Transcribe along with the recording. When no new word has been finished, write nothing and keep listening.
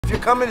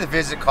coming to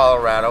visit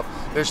Colorado,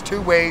 there's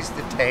two ways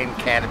to obtain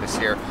cannabis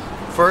here.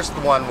 First,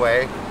 one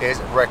way is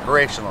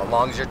recreational, as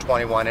long as you're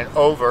 21 and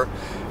over,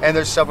 and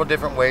there's several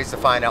different ways to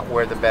find out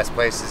where the best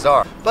places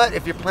are. But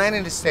if you're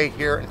planning to stay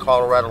here in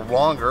Colorado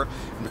longer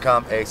and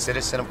become a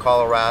citizen of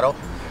Colorado,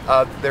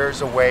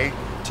 there's a way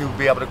to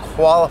be able to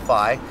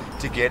qualify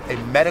to get a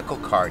medical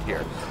card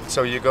here.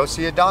 So you go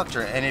see a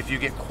doctor, and if you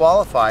get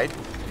qualified,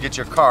 get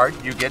your card,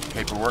 you get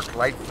paperwork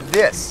like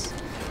this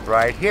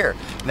right here.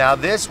 Now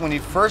this, when you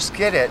first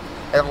get it,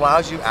 it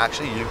allows you,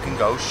 you can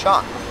go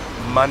shop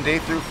Monday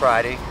through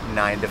Friday,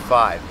 9 to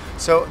 5.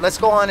 So let's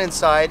go on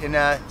inside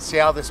and see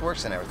how this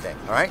works and everything.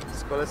 All right,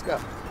 let's go.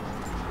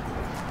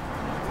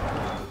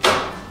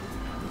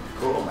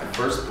 Cool, my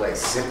first place,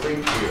 Simply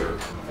Pure.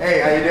 Hey,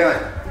 how you doing?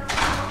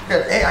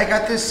 Good. Hey, I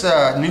got this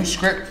new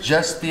script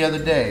just the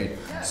other day.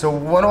 So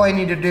what do I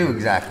need to do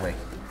exactly?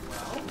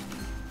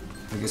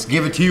 I guess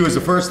give it to you as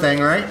the first thing,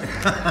 right?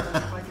 If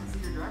I can see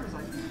your driver's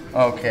license.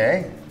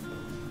 Okay.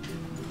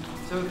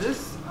 So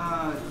this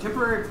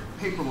temporary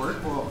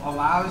paperwork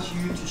allows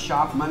you to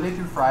shop Monday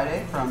through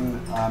Friday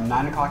from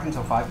 9 o'clock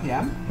until 5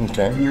 p.m.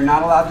 Okay. You're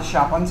not allowed to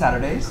shop on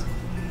Saturdays.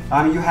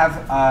 You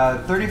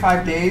have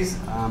 35 days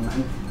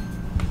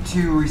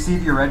to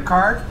receive your red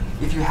card.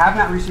 If you have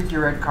not received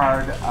your red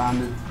card,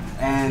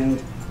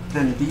 and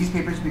then these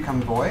papers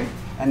become void,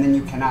 and then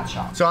you cannot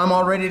shop. So I'm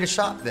all ready to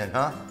shop then,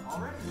 huh?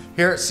 Already.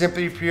 Here at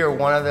Simply Pure,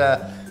 one of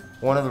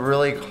the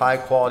really high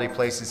quality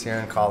places here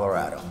in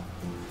Colorado.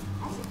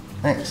 Awesome.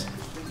 Thanks.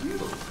 Thank you.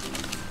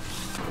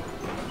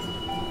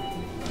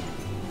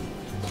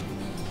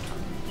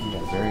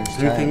 Yeah, Is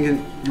there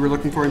anything you were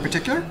looking for in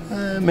particular?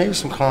 Maybe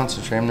some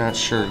concentrate. I'm not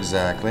sure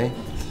exactly.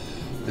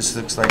 This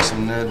looks like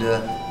some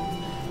good,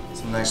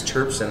 some nice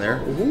terps in there.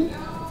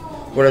 Mm-hmm.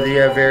 What are the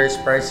various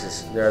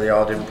prices? Are they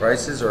all different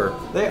prices, or?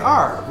 They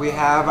are. We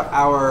have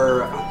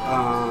our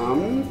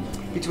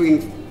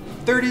between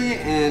 $30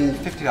 and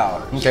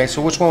 $50. Okay,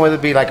 so which one would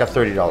it be, like a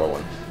 $30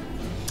 one?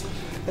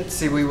 Let's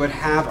see. We would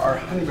have our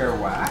Honey Bear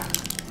Wax.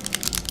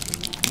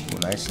 Ooh,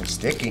 nice and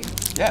sticky.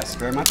 Yes,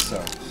 very much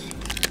so.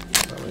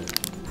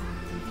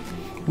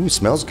 Ooh,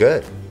 smells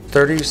good.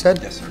 30, you said?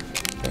 Yes, sir.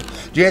 Okay.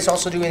 Do you guys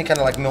also do any kind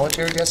of like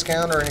military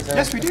discount or anything?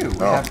 Yes, we do. We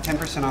have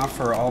 10% off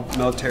for all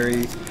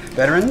military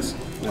veterans.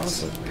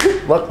 Awesome.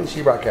 Luckily,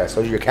 she brought cash.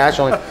 So your cash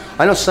only.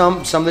 I know some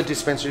of the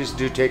dispensaries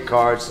do take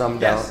cards, some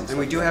don't. Yes, and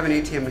we do have an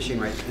ATM machine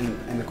right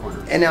in the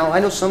corner. And now I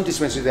know some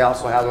dispensaries, they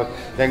also have a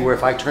thing where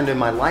if I turned in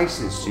my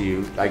license to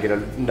you, I get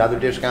another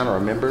discount or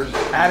a member.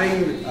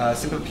 Adding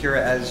Simply Pure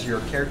as your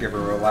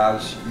caregiver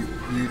allows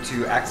you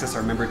to access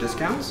our member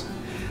discounts.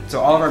 So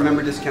all of our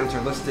member discounts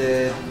are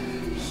listed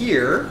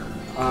here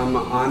on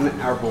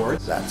our board.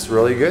 That's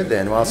really good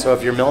then. Well, so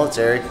if you're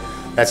military,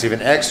 that's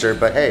even extra.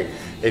 But hey,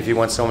 if you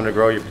want someone to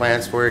grow your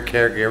plants for your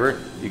caregiver,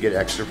 you get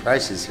extra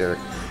prices here,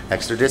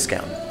 extra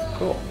discount.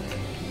 Cool.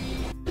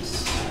 There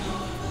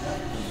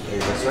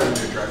you go, sir.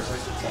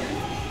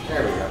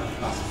 There we go.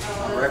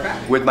 Awesome. Right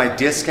back. With my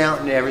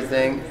discount and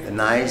everything, a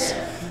nice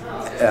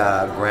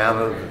gram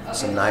of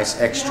some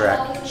nice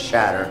extract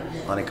shatter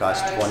only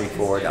costs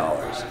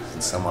 $24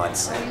 and some odd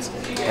cents.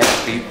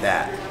 Can't beat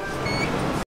that.